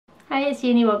Hi, it's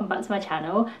Uni, welcome back to my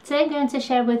channel. Today I'm going to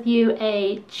share with you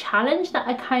a challenge that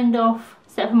I kind of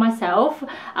set for myself.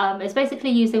 It's basically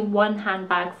using one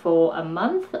handbag for a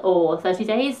month or 30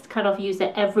 days, kind of use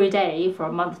it every day for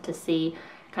a month to see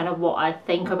kind of what I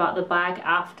think about the bag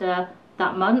after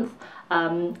that month.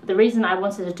 The reason I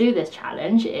wanted to do this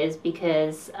challenge is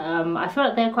because I feel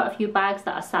like there are quite a few bags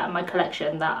that are sat in my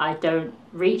collection that I don't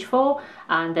reach for,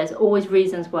 and there's always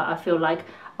reasons where I feel like,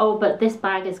 oh, but this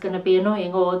bag is going to be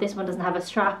annoying, or this one doesn't have a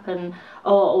strap, and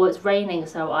or it's raining,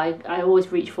 so I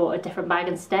always reach for a different bag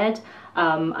instead.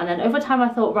 And then over time I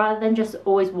thought, rather than just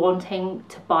always wanting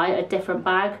to buy a different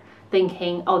bag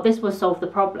thinking, oh, this will solve the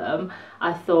problem,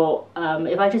 I thought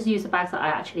if I just use the bags that I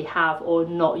actually have or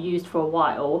not used for a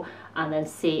while, and then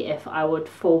see if I would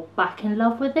fall back in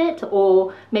love with it,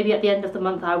 or maybe at the end of the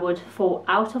month I would fall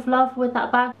out of love with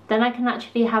that bag, then I can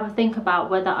actually have a think about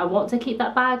whether I want to keep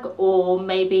that bag, or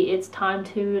maybe it's time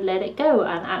to let it go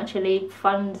and actually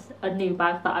fund a new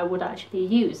bag that I would actually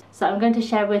use. So I'm going to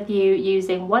share with you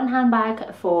using one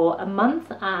handbag for a month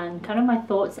and kind of my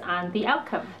thoughts and the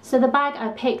outcome. So the bag I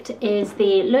picked is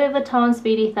the Louis Vuitton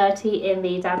Speedy 30 in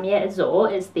the Damier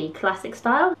Azur. It's the classic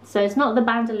style, so it's not the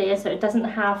Bandouliere, so it doesn't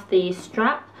have the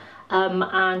strap,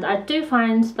 and I do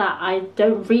find that I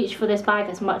don't reach for this bag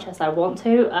as much as I want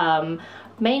to,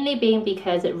 mainly being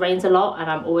because it rains a lot and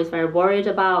I'm always very worried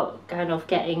about kind of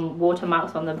getting water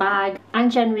marks on the bag,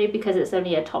 and generally because it's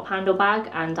only a top handle bag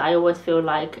and I always feel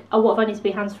like, oh, what if I need to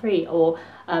be hands-free, or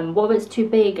what if it's too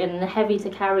big and heavy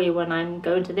to carry when I'm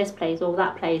going to this place or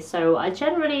that place. So I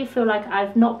generally feel like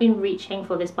I've not been reaching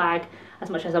for this bag as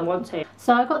much as I want to.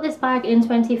 So I got this bag in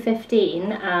 2015.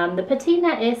 The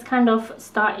patina is kind of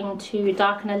starting to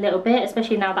darken a little bit,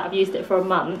 especially now that I've used it for a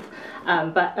month.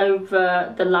 But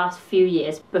over the last few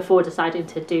years, before deciding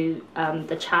to do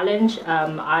the challenge,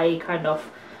 I kind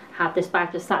of had this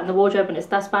bag just sat in the wardrobe, and it's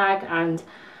dust bag, and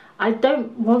I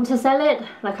don't want to sell it.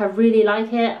 Like, I really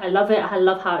like it, I love it, I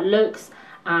love how it looks.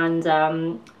 And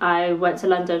I went to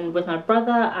London with my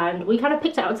brother and we kind of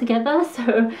picked it out together,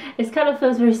 so it kind of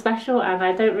feels very special and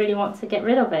I don't really want to get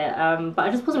rid of it, but I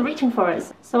just wasn't reaching for it.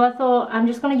 So I thought I'm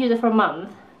just going to use it for a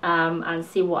month and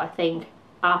see what I think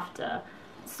after.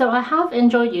 So I have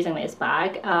enjoyed using this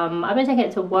bag. I've been taking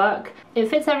it to work. It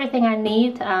fits everything I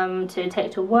need to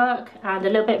take to work and a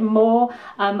little bit more.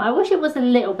 I wish it was a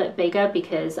little bit bigger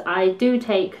because I do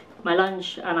take my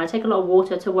lunch and I take a lot of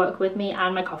water to work with me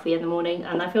and my coffee in the morning,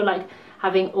 and I feel like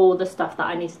having all the stuff that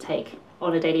I need to take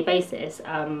on a daily basis,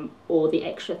 all the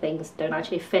extra things don't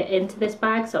actually fit into this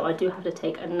bag, so I do have to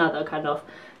take another kind of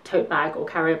tote bag or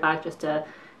carrier bag just to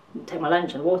take my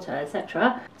lunch and water,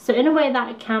 etc. So in a way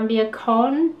that can be a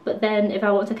con, but then if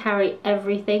I want to carry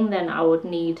everything, then I would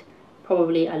need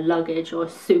probably a luggage or a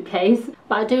suitcase.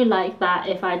 But I do like that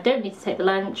if I don't need to take the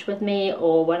lunch with me,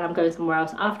 or when I'm going somewhere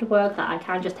else after work, that I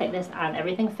can just take this and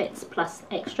everything fits plus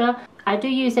extra. I do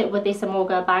use it with the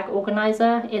Samorga bag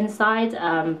organizer inside,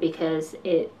 because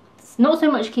it's not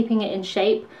so much keeping it in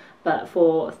shape, but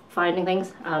for finding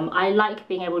things. I like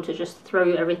being able to just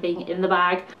throw everything in the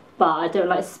bag, but I don't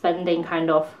like spending kind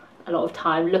of a lot of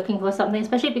time looking for something,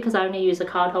 especially because I only use a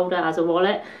card holder as a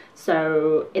wallet.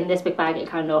 So in this big bag it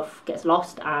kind of gets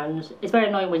lost, and it's very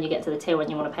annoying when you get to the till when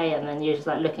you want to pay and then you're just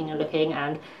like looking and looking,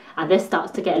 and this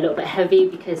starts to get a little bit heavy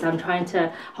because I'm trying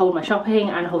to hold my shopping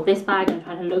and hold this bag and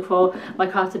trying to look for my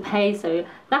card to pay. So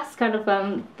that's kind of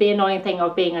the annoying thing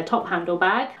of being a top handle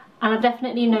bag. And I've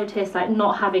definitely noticed like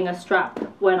not having a strap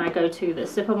when I go to the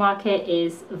supermarket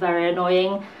is very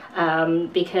annoying,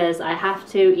 because I have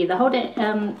to either hold it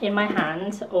in my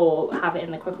hand or have it in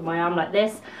the crook of my arm like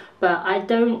this. But I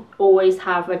don't always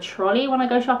have a trolley when I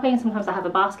go shopping. Sometimes I have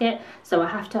a basket, so I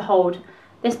have to hold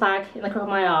this bag in the crook of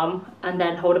my arm and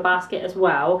then hold a basket as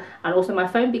well, and also my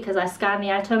phone, because I scan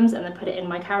the items and then put it in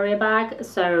my carrier bag.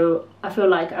 So I feel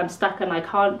like I'm stuck and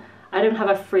I don't have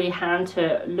a free hand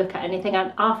to look at anything,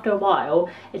 and after a while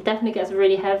it definitely gets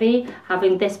really heavy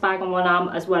having this bag on one arm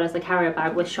as well as the carrier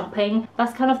bag with shopping.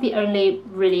 That's kind of the only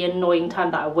really annoying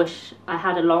time that I wish I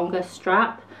had a longer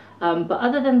strap, but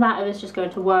other than that, if it's just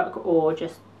going to work or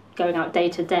just going out day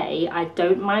to day, I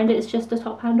don't mind it's just a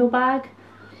top handle bag.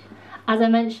 As I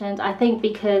mentioned, I think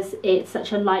because it's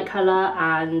such a light colour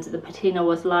and the patina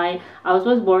was light, I was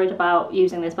always worried about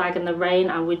using this bag in the rain,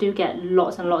 and we do get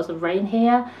lots and lots of rain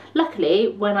here. Luckily,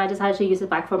 when I decided to use this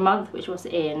bag for a month, which was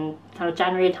in kind of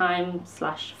January time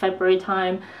 / February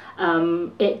time,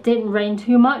 it didn't rain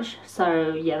too much,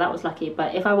 so yeah, that was lucky.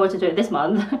 But if I were to do it this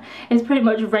month, it's pretty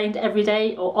much rained every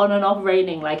day, or on and off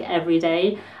raining like every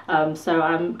day. So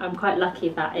I'm quite lucky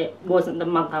that it wasn't the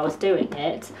month I was doing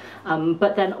it.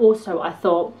 But then also I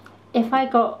thought, if I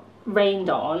got rained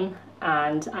on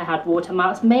and I had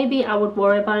watermarks, maybe I would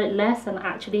worry about it less and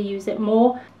actually use it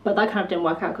more, but that kind of didn't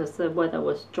work out because the weather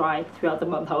was dry throughout the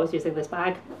month I was using this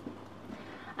bag.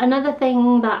 Another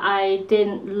thing that I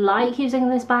didn't like using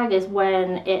this bag is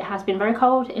when it has been very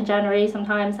cold in January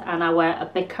sometimes and I wear a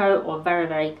big coat or very,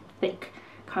 very thick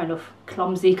kind of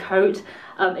clumsy coat.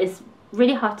 It's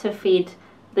really hard to feed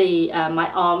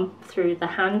my arm through the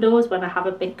handles when I have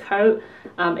a big coat.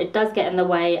 It does get in the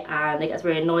way and it gets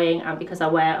really annoying, and because I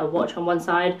wear a watch on one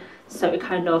side, so it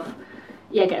kind of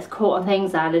gets caught on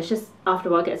things and it's just after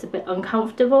a while gets a bit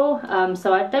uncomfortable.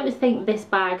 So I don't think this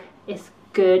bag is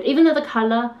good, even though the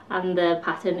colour and the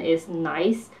pattern is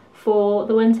nice for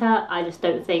the winter. I just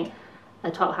don't think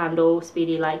a top handle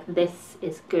Speedy like this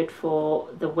is good for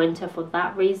the winter for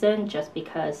that reason, just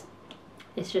because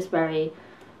it's just very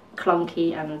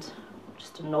clunky and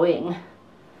just annoying.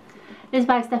 This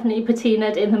bag's definitely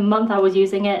patinaed in the month I was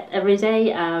using it every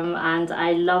day, and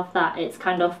I love that it's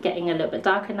kind of getting a little bit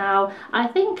darker now. I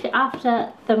think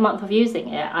after the month of using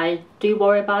it I do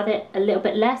worry about it a little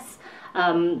bit less.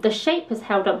 The shape has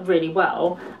held up really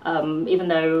well, even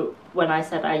though when I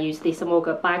said I used the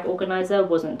Samorga bag organizer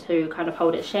wasn't to kind of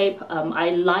hold its shape. I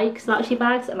like slouchy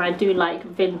bags and I do like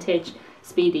vintage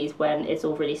Speedies when it's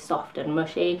all really soft and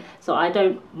mushy, so I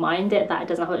don't mind it that it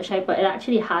doesn't hold its shape, but it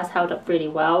actually has held up really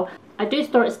well. I do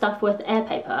store its stuff with air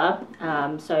paper,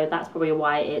 so that's probably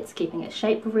why it's keeping its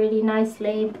shape really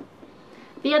nicely.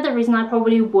 The other reason I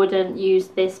probably wouldn't use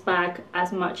this bag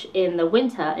as much in the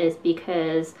winter is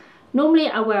because normally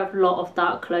I wear a lot of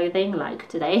dark clothing, like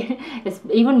today. It's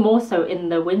even more so in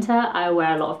the winter. I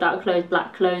wear a lot of dark clothes,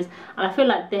 black clothes, and I feel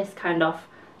like this kind of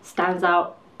stands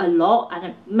out a lot and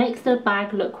it makes the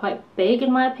bag look quite big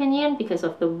in my opinion because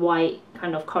of the white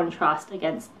kind of contrast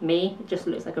against me. It just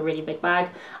looks like a really big bag.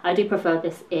 I do prefer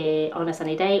this on a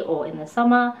sunny day or in the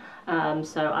summer,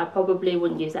 so I probably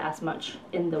wouldn't use it as much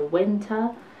in the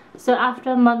winter. So after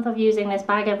a month of using this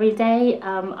bag every day,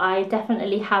 I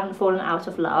definitely haven't fallen out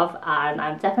of love and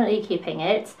I'm definitely keeping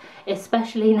it,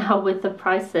 especially now with the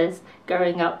prices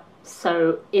going up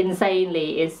so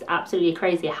insanely. It's absolutely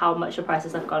crazy how much the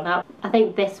prices have gone up. I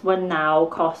think this one now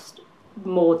cost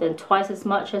more than twice as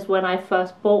much as when I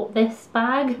first bought this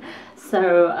bag,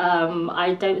 so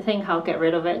I don't think I'll get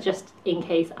rid of it just in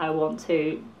case I want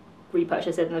to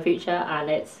repurchase it in the future, and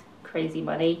it's crazy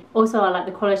money. Also, I like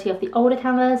the quality of the older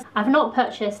canvas. I've not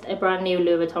purchased a brand new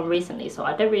Louis Vuitton recently, so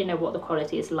I don't really know what the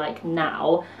quality is like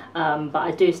now, but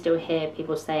I do still hear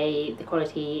people say the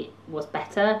quality was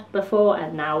better before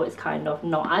and now it's kind of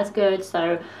not as good,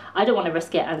 so I don't want to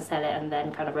risk it and sell it and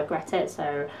then kind of regret it.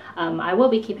 So I will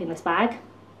be keeping this bag,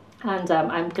 and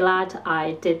I'm glad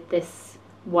I did this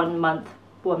 1 month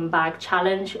one bag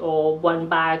challenge or one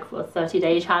bag for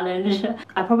 30-day challenge.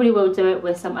 I probably will do it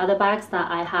with some other bags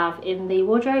that I have in the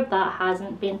wardrobe that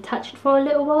hasn't been touched for a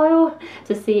little while,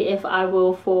 to see if I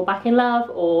will fall back in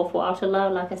love or fall out of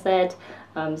love, like I said.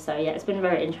 So yeah, it's been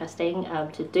very interesting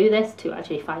to do this, to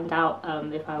actually find out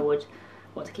if I would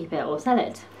want to keep it or sell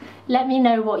it. Let me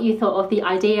know what you thought of the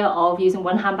idea of using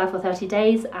one handbag for 30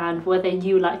 days and whether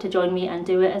you like to join me and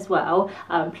do it as well.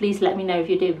 Please let me know if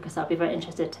you do, because I'll be very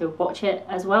interested to watch it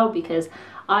as well, because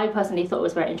I personally thought it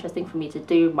was very interesting for me to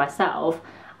do myself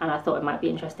and I thought it might be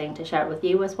interesting to share it with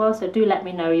you as well. So do let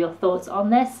me know your thoughts on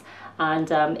this,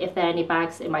 and if there are any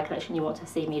bags in my collection you want to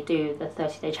see me do the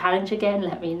 30-day challenge again,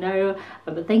 let me know.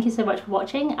 But thank you so much for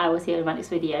watching. I will see you in my next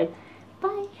video.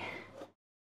 Bye!